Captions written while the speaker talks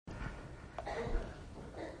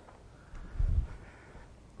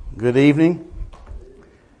Good evening.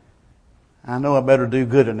 I know I better do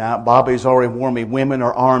good tonight. Bobby's already warned me women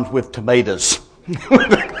are armed with tomatoes.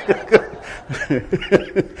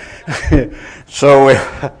 So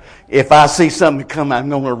if I see something come,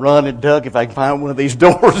 I'm going to run and duck if I can find one of these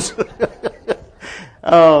doors.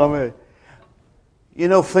 Oh, man. You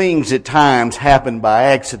know, things at times happen by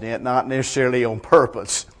accident, not necessarily on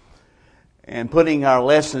purpose. And putting our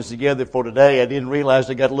lessons together for today, I didn't realize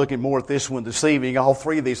I got looking more at this one this evening. All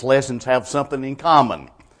three of these lessons have something in common.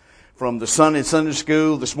 From the Sunday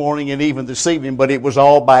school this morning and even this evening, but it was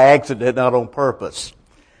all by accident, not on purpose.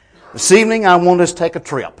 This evening, I want us to take a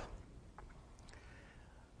trip.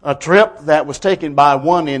 A trip that was taken by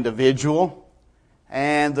one individual,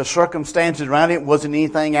 and the circumstances around it wasn't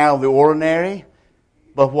anything out of the ordinary,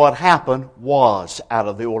 but what happened was out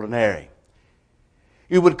of the ordinary.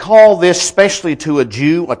 You would call this, especially to a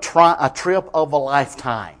Jew, a trip of a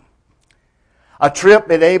lifetime. A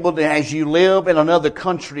trip enabled, as you live in another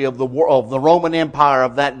country of the Roman Empire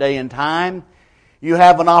of that day and time, you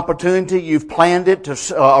have an opportunity. You've planned it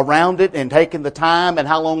around it and taken the time and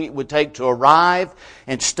how long it would take to arrive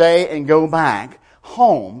and stay and go back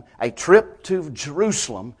home. A trip to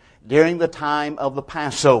Jerusalem during the time of the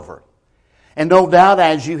Passover. And no doubt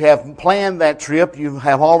as you have planned that trip, you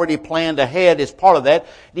have already planned ahead as part of that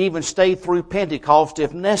to even stay through Pentecost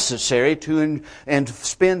if necessary and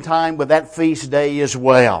spend time with that feast day as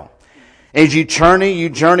well. As you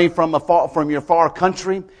journey from your far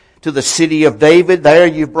country to the city of David. There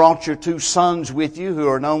you've brought your two sons with you who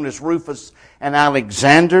are known as Rufus and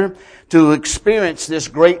Alexander to experience this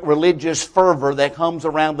great religious fervor that comes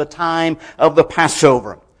around the time of the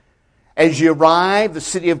Passover. As you arrive, the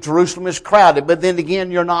city of Jerusalem is crowded, but then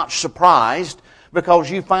again, you're not surprised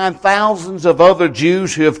because you find thousands of other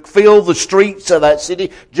Jews who have filled the streets of that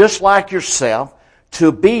city, just like yourself,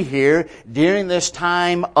 to be here during this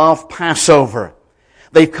time of Passover.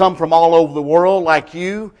 They've come from all over the world, like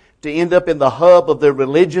you, to end up in the hub of their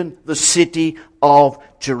religion, the city of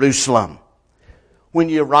Jerusalem. When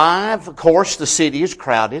you arrive, of course, the city is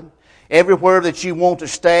crowded. Everywhere that you want to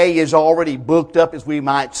stay is already booked up, as we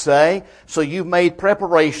might say. So you've made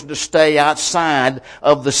preparation to stay outside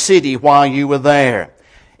of the city while you were there.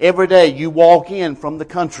 Every day you walk in from the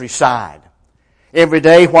countryside. Every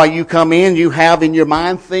day while you come in, you have in your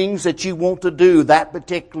mind things that you want to do that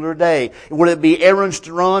particular day. Whether it be errands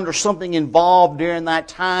to run or something involved during that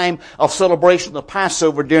time of celebration of the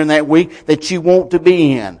Passover during that week that you want to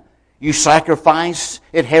be in. You sacrifice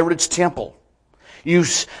at Herod's temple. You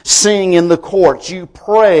sing in the courts. You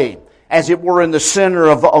pray, as it were, in the center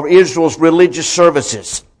of Israel's religious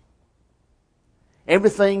services.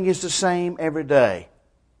 Everything is the same every day.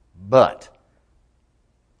 But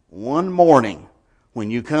one morning,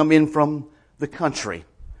 when you come in from the country,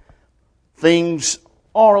 things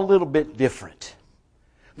are a little bit different.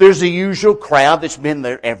 There's the usual crowd that's been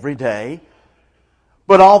there every day.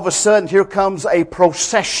 But all of a sudden, here comes a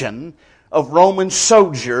procession of Roman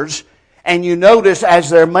soldiers. And you notice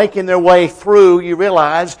as they're making their way through, you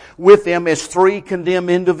realize with them is three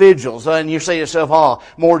condemned individuals. And you say to yourself,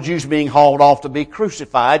 more Jews being hauled off to be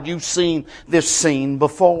crucified. You've seen this scene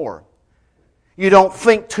before. You don't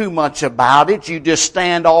think too much about it. You just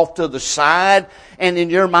stand off to the side. And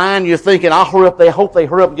in your mind, you're thinking, I hope they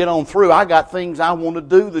hurry up and get on through. I got things I want to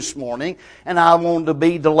do this morning. And I want to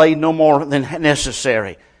be delayed no more than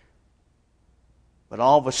necessary. But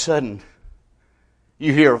all of a sudden,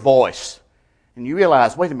 you hear a voice, and you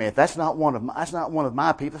realize, wait a minute, that's not one of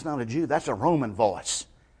my people. That's not a Jew. That's a Roman voice.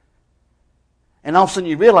 And all of a sudden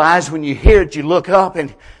you realize when you hear it, you look up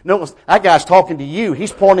and notice that guy's talking to you.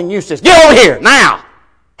 He's pointing you, says, "Get over here now!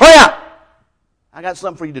 Hurry up! I got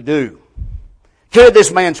something for you to do. Carry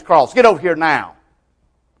this man's cross. Get over here now."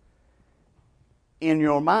 In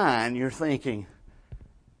your mind, you're thinking,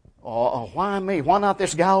 "Oh, why me? Why not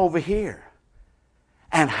this guy over here?"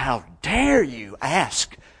 And how dare you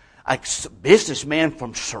ask a businessman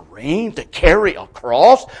from Cyrene to carry a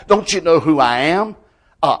cross? Don't you know who I am?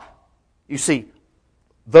 You see,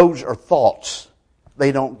 those are thoughts.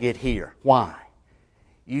 They don't get here. Why?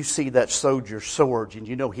 You see that soldier's sword and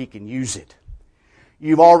you know he can use it.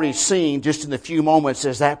 You've already seen just in a few moments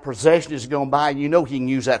as that procession is going by, you know he can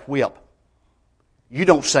use that whip. You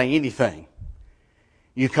don't say anything.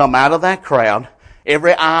 You come out of that crowd.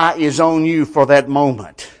 Every eye is on you for that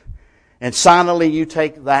moment. And silently you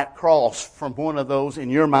take that cross from one of those,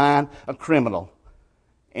 in your mind, a criminal.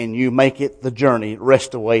 And you make it the journey,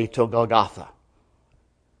 rest away till Golgotha.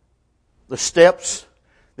 The steps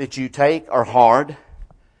that you take are hard.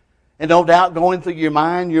 And no doubt going through your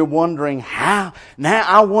mind, you're wondering how. Now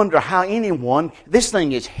I wonder how anyone, this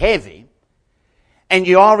thing is heavy. And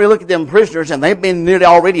you already look at them prisoners, and they've been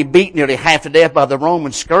already beaten nearly half to death by the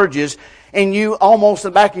Roman scourges, and you almost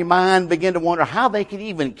in the back of your mind begin to wonder how they could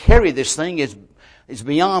even carry this thing is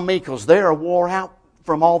beyond me, because they're wore out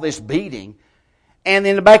from all this beating. And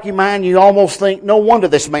in the back of your mind, you almost think, no wonder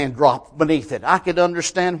this man dropped beneath it. I could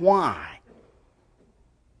understand why.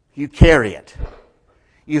 You carry it.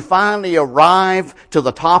 You finally arrive to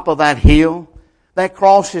the top of that hill. That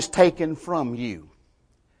cross is taken from you.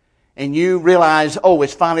 And you realize, oh,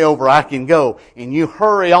 it's finally over, I can go. And you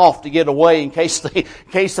hurry off to get away in case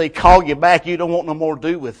they call you back. You don't want no more to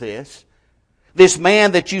do with this. This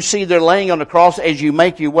man that you see there laying on the cross as you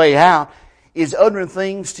make your way out is uttering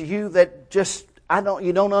things to you that just,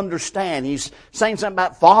 you don't understand. He's saying something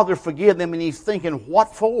about, Father, forgive them. And he's thinking,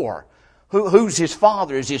 what for? Who's his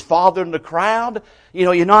father? Is his father in the crowd?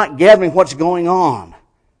 You're not gathering what's going on.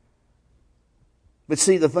 But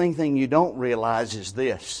see, the thing you don't realize is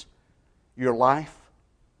this. Your life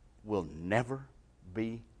will never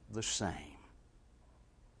be the same.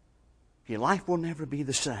 Your life will never be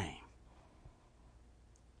the same.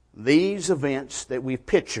 These events that we've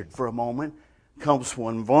pictured for a moment comes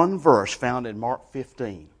from one verse found in Mark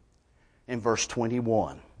 15, in verse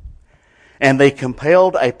 21. And they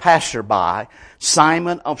compelled a passerby,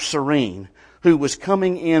 Simon of Cyrene, who was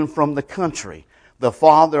coming in from the country, the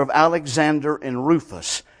father of Alexander and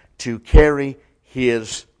Rufus, to carry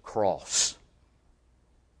his cross.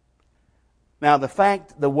 Now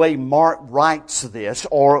the way Mark writes this,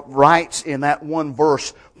 or writes in that one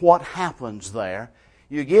verse what happens there,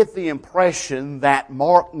 you get the impression that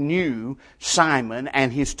Mark knew Simon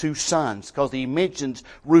and his two sons, because he mentions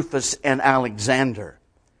Rufus and Alexander.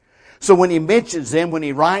 So when he mentions them, when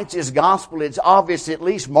he writes his gospel, it's obvious at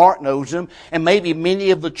least Mark knows them, and maybe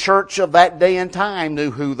many of the church of that day and time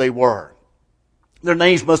knew who they were. Their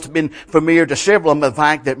names must have been familiar to several of them, the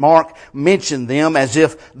fact that Mark mentioned them as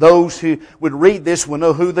if those who would read this would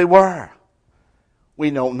know who they were.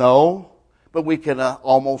 We don't know, but we can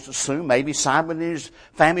almost assume maybe Simon and his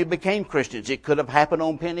family became Christians. It could have happened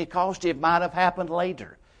on Pentecost. It might have happened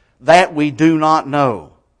later. That we do not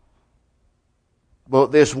know.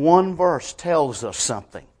 But this one verse tells us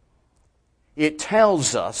something. It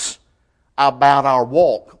tells us about our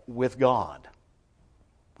walk with God.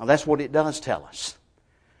 Now that's what it does tell us.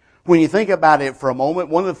 When you think about it for a moment,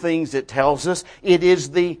 one of the things it tells us, it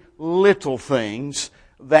is the little things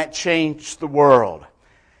that change the world.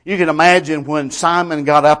 You can imagine when Simon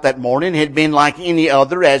got up that morning, it had been like any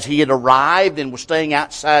other as he had arrived and was staying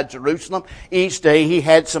outside Jerusalem. Each day he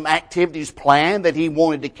had some activities planned that he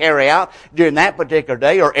wanted to carry out during that particular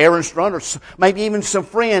day, or errands run, or maybe even some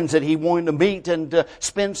friends that he wanted to meet and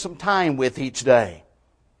spend some time with each day.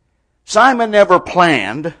 Simon never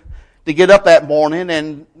planned to get up that morning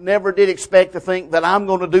and never did expect to think that I'm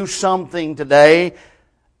going to do something today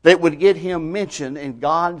that would get him mentioned in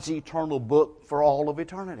God's eternal book for all of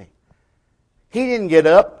eternity. He didn't get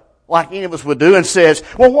up like any of us would do and says,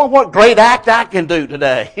 well, what great act I can do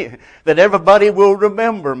today that everybody will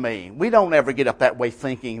remember me. We don't ever get up that way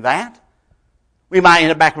thinking that. We might in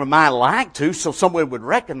the back of our mind like to, so someone would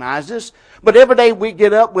recognize us. But every day we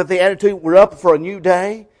get up with the attitude we're up for a new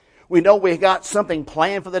day. We know we got something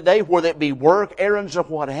planned for the day, whether it be work, errands, or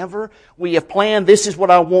whatever. We have planned, this is what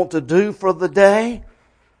I want to do for the day.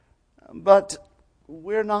 But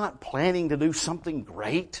we're not planning to do something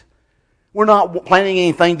great. We're not planning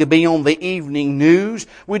anything to be on the evening news.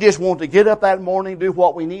 We just want to get up that morning, do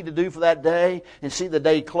what we need to do for that day, and see the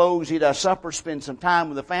day close, eat our supper, spend some time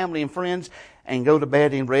with the family and friends, and go to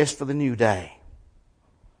bed and rest for the new day.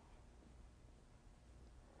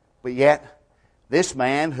 But yet, this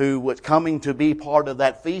man who was coming to be part of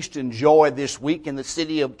that feast and joy this week in the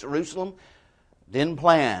city of Jerusalem didn't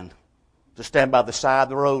plan to stand by the side of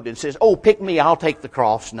the road and says, oh, pick me, I'll take the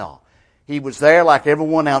cross. No. He was there like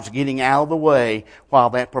everyone else, getting out of the way while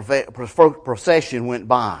that procession went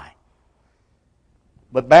by.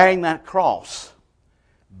 But bearing that cross,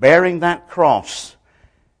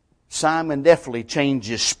 Simon definitely changed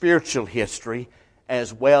his spiritual history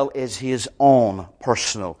as well as his own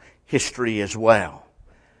personal history as well.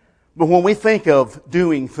 But when we think of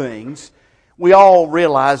doing things, we all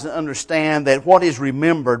realize and understand that what is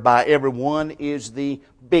remembered by everyone is the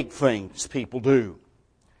big things people do.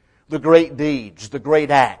 The great deeds, the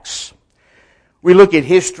great acts. We look at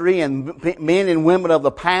history, and men and women of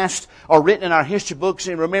the past are written in our history books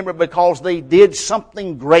and remembered because they did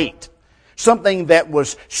something great. Something that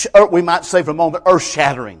was, we might say for a moment,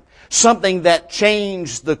 earth-shattering. something that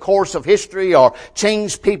changed the course of history or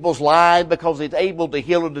changed people's lives because it's able to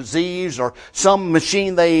heal a disease, or some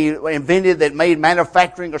machine they invented that made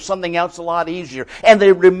manufacturing or something else a lot easier. And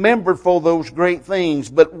they remembered for those great things.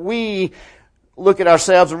 But we look at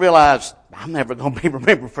ourselves and realize, I'm never going to be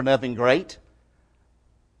remembered for nothing great.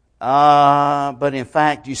 But in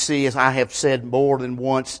fact, you see, as I have said more than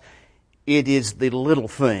once, it is the little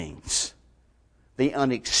things, the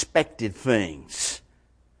unexpected things,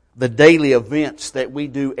 the daily events that we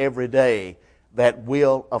do every day that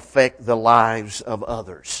will affect the lives of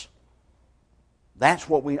others. That's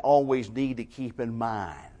what we always need to keep in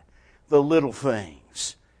mind. The little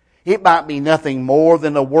things. It might be nothing more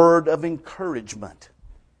than a word of encouragement.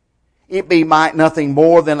 Might nothing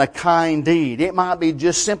more than a kind deed. It might be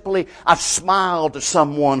just simply a smile to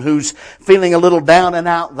someone who's feeling a little down and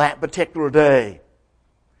out that particular day.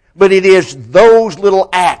 But it is those little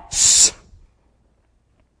acts,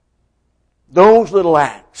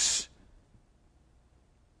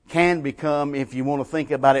 can become, if you want to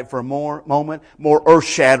think about it for a moment, more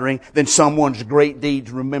earth-shattering than someone's great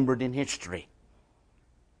deeds remembered in history.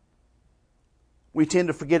 We tend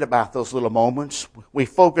to forget about those little moments. We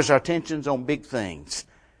focus our attentions on big things.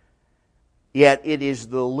 Yet it is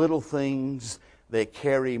the little things that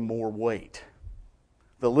carry more weight.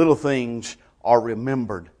 The little things are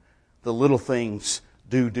remembered. The little things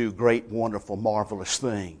do great, wonderful, marvelous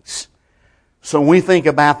things. So when we think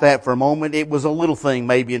about that for a moment, it was a little thing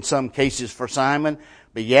maybe in some cases for Simon,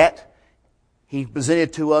 but yet he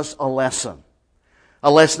presented to us a lesson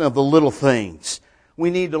of the little things. We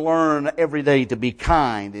need to learn every day to be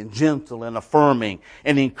kind and gentle and affirming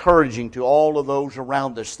and encouraging to all of those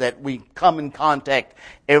around us that we come in contact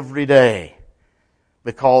every day.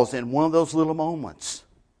 Because in one of those little moments,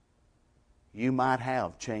 you might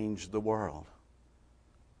have changed the world.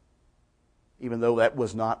 Even though that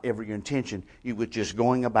was not ever your intention, you were just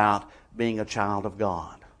going about being a child of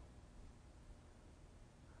God.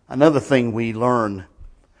 Another thing we learn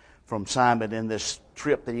from Simon in this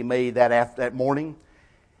trip that he made that morning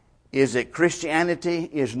is that Christianity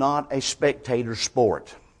is not a spectator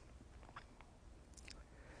sport.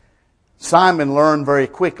 Simon learned very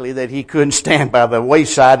quickly that he couldn't stand by the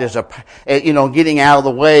wayside getting out of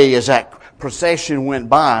the way as that procession went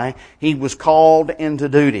by. He was called into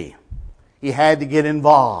duty. He had to get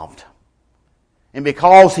involved. And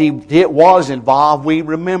because he was involved, we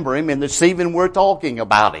remember him, and this evening we're talking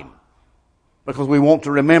about him. Because we want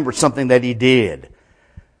to remember something that he did.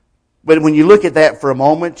 But when you look at that for a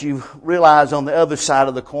moment, you realize on the other side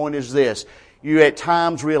of the coin is this. You at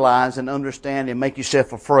times realize and understand and make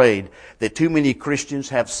yourself afraid that too many Christians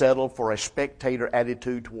have settled for a spectator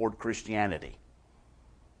attitude toward Christianity.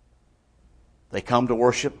 They come to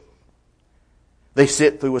worship. They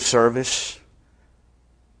sit through a service.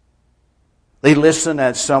 They listen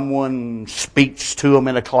as someone speaks to them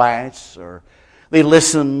in a class, or they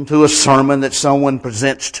listen to a sermon that someone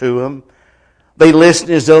presents to them. They listen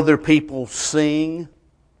as other people sing.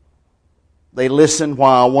 They listen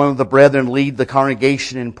while one of the brethren lead the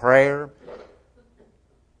congregation in prayer.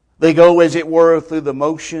 They go, as it were, through the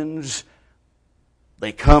motions.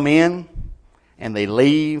 They come in and they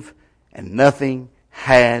leave, and nothing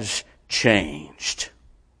has changed.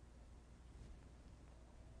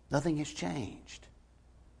 Nothing has changed.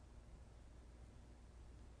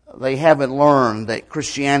 They haven't learned that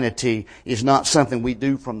Christianity is not something we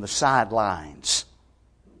do from the sidelines.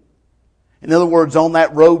 In other words, on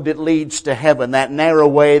that road that leads to heaven, that narrow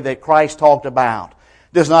way that Christ talked about,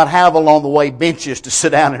 does not have along the way benches to sit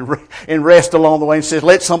down and rest along the way and says,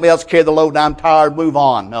 let somebody else carry the load, I'm tired, move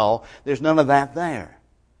on. No, there's none of that there.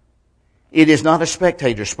 It is not a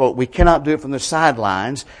spectator sport. We cannot do it from the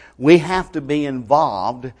sidelines. We have to be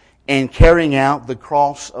involved in carrying out the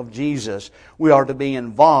cross of Jesus. We are to be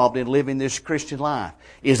involved in living this Christian life.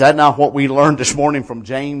 Is that not what we learned this morning from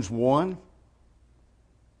James 1?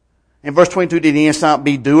 In verse 22, did ye not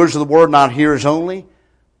be doers of the word, not hearers only,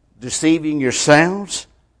 deceiving yourselves?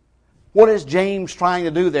 What is James trying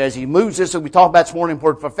to do there? As he moves this, and we talked about this morning,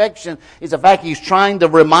 toward perfection, is the fact he's trying to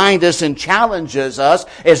remind us and challenges us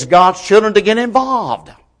as God's children to get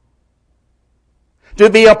involved. To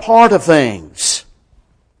be a part of things.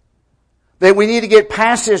 That we need to get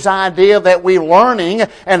past this idea that we're learning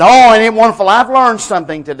and isn't it wonderful, I've learned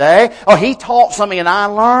something today. Or he taught something and I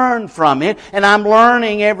learned from it and I'm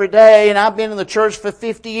learning every day and I've been in the church for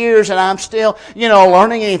 50 years and I'm still,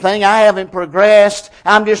 learning anything. I haven't progressed.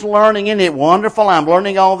 I'm just learning. Isn't it wonderful? I'm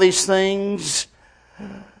learning all these things.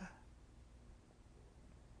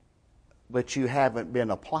 But you haven't been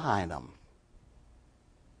applying them.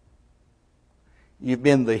 You've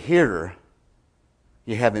been the hearer,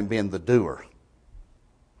 You haven't been the doer.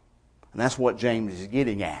 And that's what James is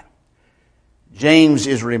getting at. James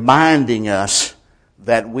is reminding us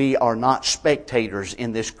that we are not spectators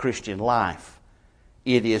in this Christian life.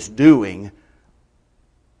 It is doing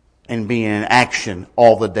and being in action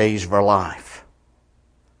all the days of our life.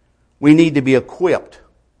 We need to be equipped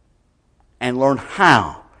and learn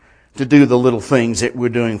how to do the little things that we're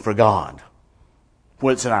doing for God.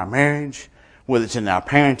 Whether it's in our marriage, whether it's in our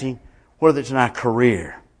parenting, whether it's in our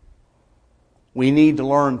career. We need to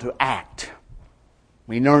learn to act.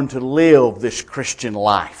 We learn to live this Christian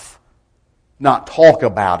life. Not talk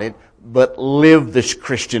about it, but live this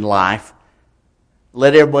Christian life.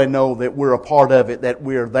 Let everybody know that we're a part of it, that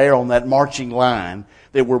we're there on that marching line,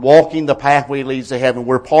 that we're walking the pathway that leads to heaven.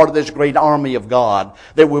 We're part of this great army of God,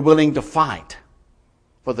 that we're willing to fight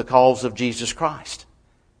for the cause of Jesus Christ.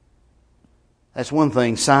 That's one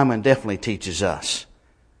thing Simon definitely teaches us.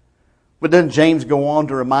 But doesn't James go on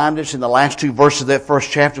to remind us in the last two verses of that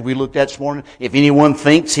first chapter we looked at this morning? If anyone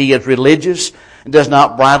thinks he is religious and does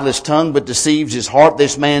not bridle his tongue but deceives his heart,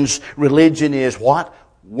 this man's religion is what?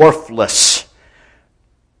 Worthless.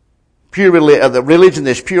 The religion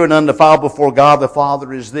that's pure and undefiled before God the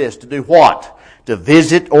Father is this. To do what? To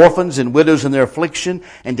visit orphans and widows in their affliction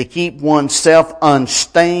and to keep oneself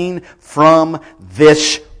unstained from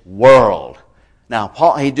this world. Now,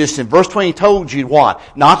 Paul, he just in verse 20 told you what?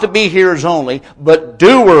 Not to be hearers only, but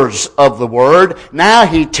doers of the word. Now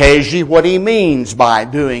he tells you what he means by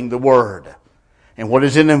doing the word. And what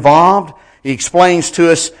is it involved? He explains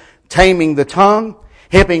to us taming the tongue,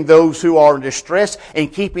 helping those who are in distress,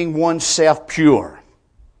 and keeping oneself pure.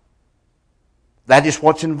 That is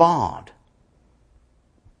what's involved.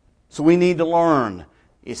 So we need to learn.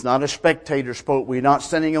 It's not a spectator sport. We're not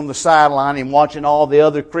standing on the sideline and watching all the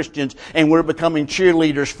other Christians and we're becoming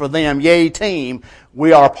cheerleaders for them. Yay, team.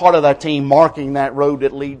 We are part of that team marking that road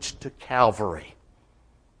that leads to Calvary.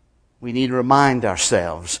 We need to remind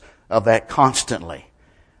ourselves of that constantly.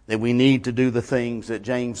 That we need to do the things that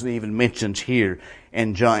James even mentions here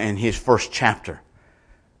in his first chapter.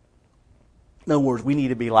 In other words, we need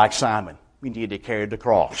to be like Simon. We need to carry the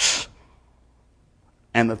cross.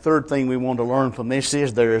 And the third thing we want to learn from this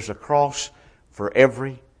is there is a cross for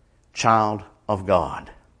every child of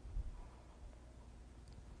God.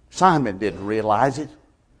 Simon didn't realize it.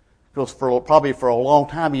 Because probably for a long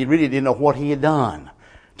time he really didn't know what he had done.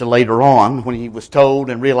 Till later on, when he was told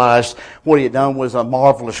and realized what he had done was a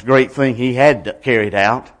marvelous, great thing he had carried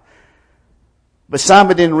out. But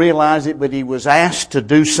Simon didn't realize it, but he was asked to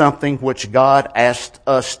do something which God asked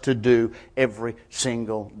us to do every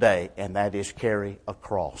single day, and that is carry a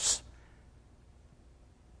cross.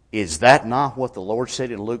 Is that not what the Lord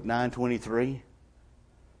said in Luke 9:23?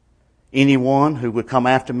 Anyone who would come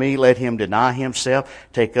after me, let him deny himself,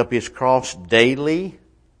 take up his cross daily,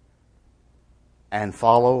 and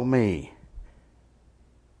follow me.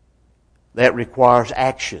 That requires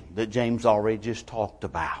action that James already just talked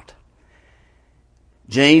about.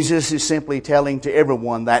 Jesus is simply telling to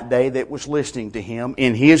everyone that day that was listening to him,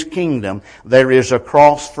 in his kingdom, there is a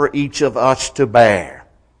cross for each of us to bear.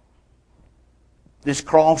 This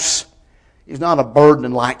cross is not a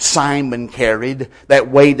burden like Simon carried,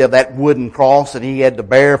 that weight of that wooden cross that he had to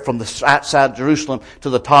bear from the outside of Jerusalem to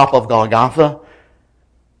the top of Golgotha.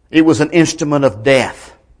 It was an instrument of death.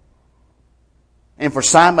 And for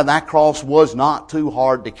Simon, that cross was not too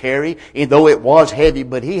hard to carry, though it was heavy,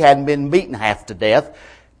 but he hadn't been beaten half to death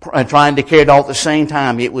trying to carry it all at the same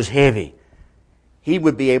time. It was heavy. He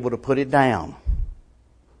would be able to put it down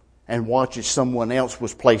and watch as someone else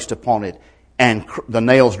was placed upon it and the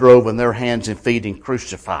nails drove in their hands and feet and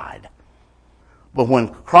crucified. But when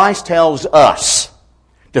Christ tells us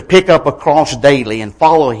to pick up a cross daily and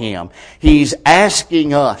follow him, he's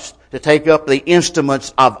asking us to take up the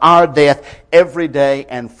instruments of our death every day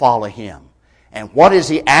and follow him. And what is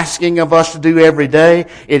he asking of us to do every day?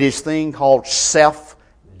 It is a thing called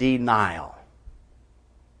self-denial.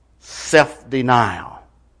 Self-denial.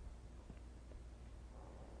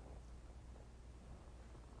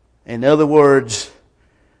 In other words,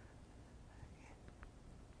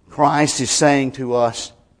 Christ is saying to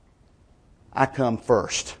us, I come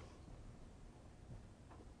first.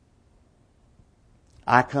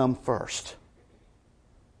 I come first.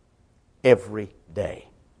 Every day.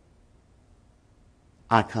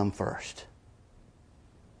 I come first.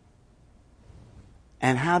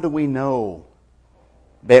 And how do we know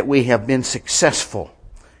that we have been successful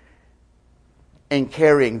in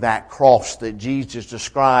carrying that cross that Jesus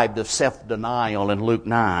described of self-denial in Luke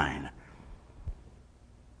 9?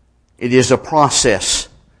 It is a process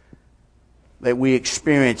that we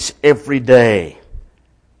experience every day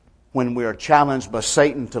when we are challenged by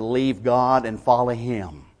Satan to leave God and follow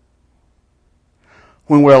Him.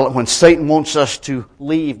 When Satan wants us to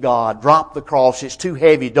leave God, drop the cross, it's too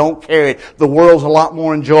heavy, don't carry it. The world's a lot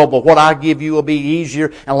more enjoyable. What I give you will be easier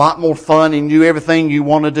and a lot more fun and do everything you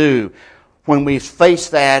want to do. When we face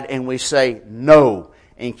that and we say no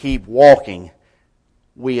and keep walking,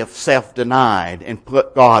 we have self-denied and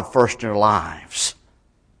put God first in our lives.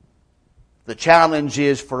 The challenge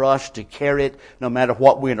is for us to carry it no matter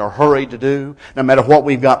what we're in a hurry to do, no matter what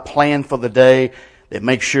we've got planned for the day, that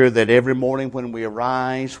make sure that every morning when we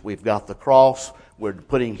arise, we've got the cross, we're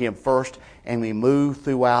putting Him first, and we move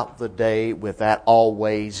throughout the day with that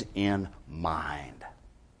always in mind.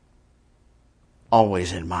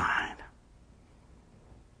 Always in mind.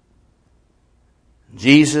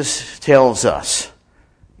 Jesus tells us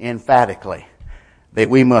emphatically that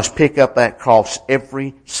we must pick up that cross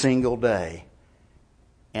every single day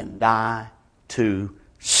and die to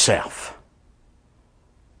self.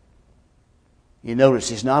 You notice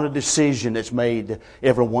it's not a decision that's made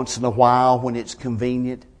every once in a while when it's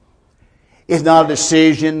convenient. It's not a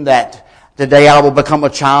decision that today I will become a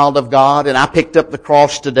child of God and I picked up the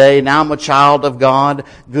cross today, now I'm a child of God.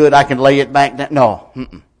 Good, I can lay it back down. No.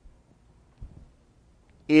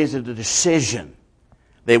 Is it a decision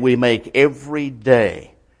that we make every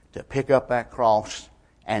day to pick up that cross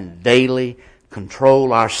and daily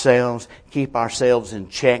control ourselves, keep ourselves in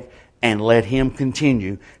check, and let Him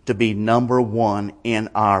continue to be number one in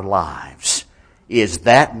our lives? Is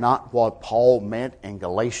that not what Paul meant in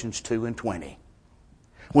Galatians 2:20?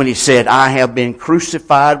 When he said, I have been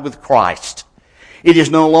crucified with Christ. It is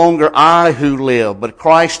no longer I who live, but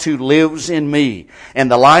Christ who lives in me. And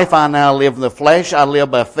the life I now live in the flesh, I live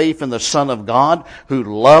by faith in the Son of God, who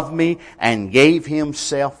loved me and gave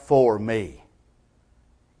Himself for me.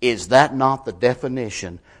 Is that not the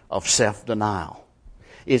definition of self-denial?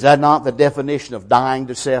 Is that not the definition of dying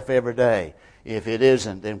to self every day? If it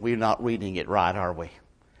isn't, then we're not reading it right, are we?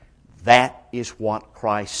 That is what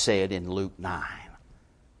Christ said in Luke 9.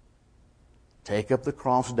 Take up the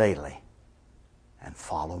cross daily and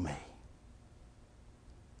follow me.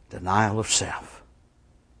 Denial of self.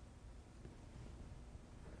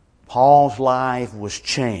 Paul's life was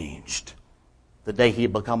changed the day he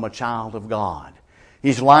became a child of God.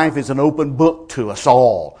 His life is an open book to us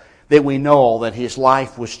all, that we know that his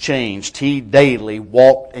life was changed. He daily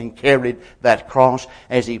walked and carried that cross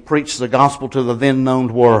as he preached the gospel to the then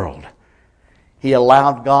known world. He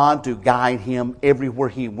allowed God to guide him everywhere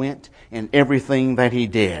he went and everything that he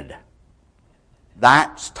did.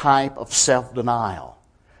 That type of self-denial,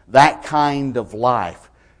 that kind of life,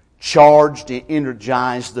 charged and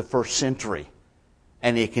energized the first century.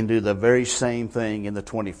 And it can do the very same thing in the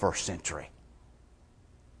 21st century.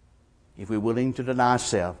 If we're willing to deny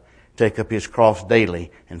self, take up His cross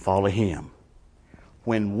daily and follow Him.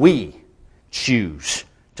 When we choose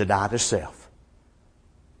to die to self,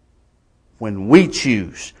 when we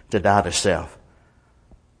choose to die to self,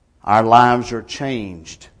 our lives are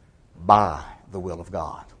changed by the will of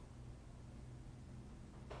God.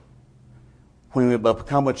 When we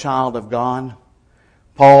become a child of God,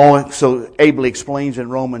 Paul so ably explains in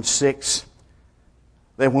Romans 6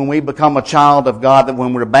 that when we become a child of God, that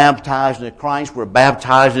when we're baptized into Christ, we're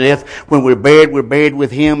baptized in death. When we're buried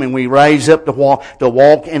with Him, and we rise up to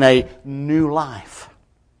walk in a new life.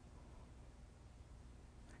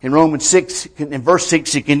 In Romans 6, in verse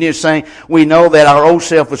 6, he continues saying, we know that our old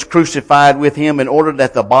self was crucified with Him in order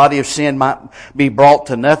that the body of sin might be brought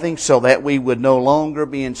to nothing, so that we would no longer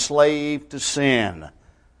be enslaved to sin.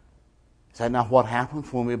 Is that not what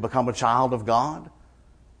happens when we become a child of God?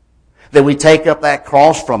 That we take up that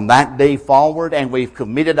cross from that day forward, and we've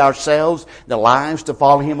committed ourselves, the lives to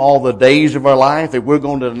follow Him all the days of our life. That we're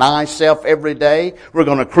going to deny self every day. We're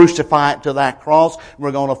going to crucify it to that cross.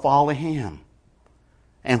 We're going to follow Him.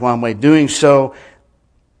 And when we're doing so,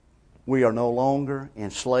 we are no longer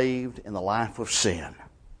enslaved in the life of sin.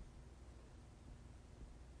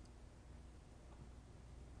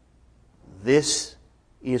 This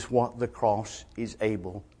is what the cross is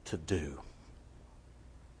able to do.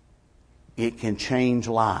 It can change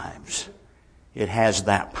lives. It has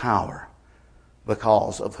that power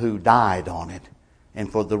because of who died on it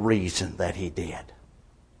and for the reason that He did.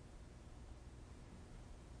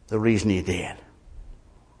 The reason He did.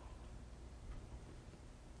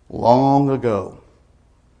 Long ago,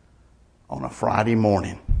 on a Friday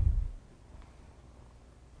morning,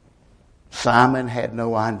 Simon had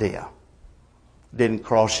no idea. Didn't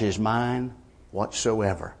cross his mind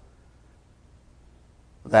whatsoever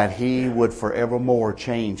that he would forevermore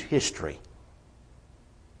change history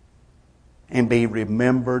and be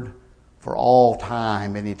remembered for all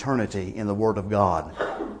time and eternity in the Word of God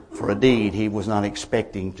for a deed he was not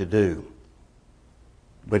expecting to do.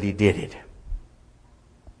 But he did it.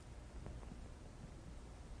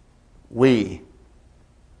 We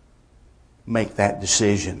make that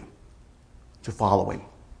decision to follow him.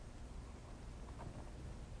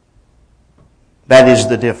 That is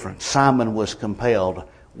the difference. Simon was compelled.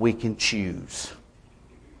 We can choose.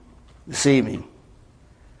 This evening,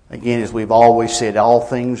 again, as we've always said, all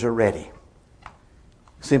things are ready.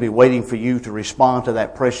 Simply waiting for you to respond to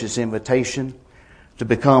that precious invitation to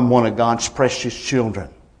become one of God's precious children.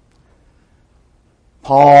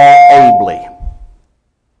 Paul ably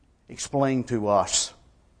explained to us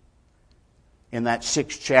in that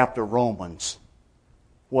 6th chapter of Romans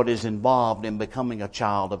what is involved in becoming a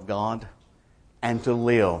child of God and to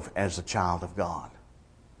live as a child of God.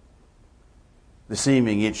 This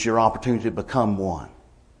evening, it's your opportunity to become one.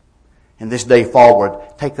 And this day forward,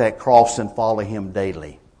 take that cross and follow him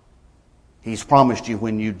daily. He's promised you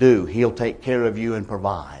when you do, he'll take care of you and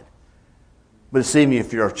provide. But this evening,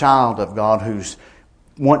 if you're a child of God who's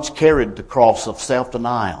once carried the cross of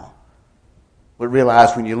self-denial, but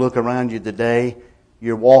realize when you look around you today,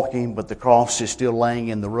 you're walking, but the cross is still laying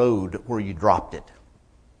in the road where you dropped it.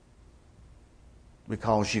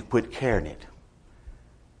 Because you quit carrying it.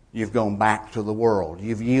 You've gone back to the world.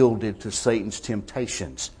 You've yielded to Satan's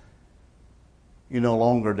temptations. You're no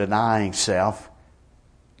longer denying self.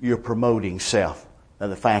 You're promoting self.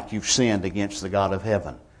 And the fact you've sinned against the God of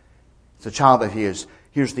heaven. It's a child of his.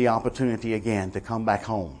 Here's the opportunity again to come back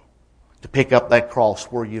home. To pick up that cross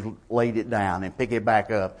where you laid it down and pick it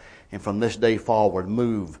back up. And from this day forward,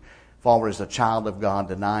 move forward as a child of God,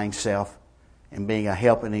 denying self and being a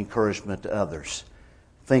help and encouragement to others.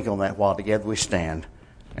 Think on that while together we stand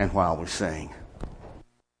and while we sing.